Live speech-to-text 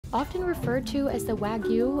Often referred to as the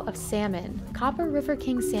Wagyu of salmon, Copper River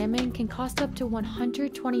King salmon can cost up to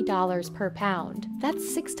 $120 per pound.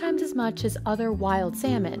 That's 6 times as much as other wild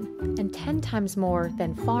salmon, and 10 times more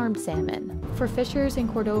than farmed salmon. For fishers in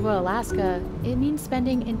Cordova, Alaska, it means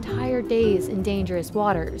spending entire days in dangerous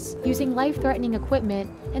waters, using life-threatening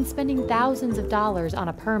equipment, and spending thousands of dollars on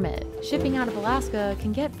a permit. Shipping out of Alaska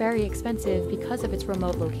can get very expensive because of its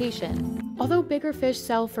remote location. Although bigger fish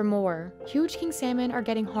sell for more, huge king salmon are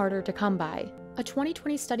getting harder to come by. A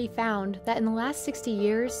 2020 study found that in the last 60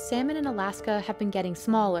 years, salmon in Alaska have been getting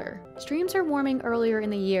smaller. Streams are warming earlier in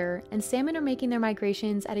the year, and salmon are making their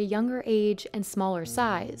migrations at a younger age and smaller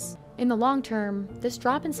size. In the long term, this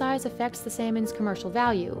drop in size affects the salmon's commercial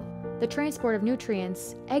value. The transport of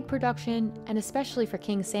nutrients, egg production, and especially for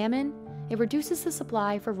king salmon, it reduces the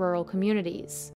supply for rural communities.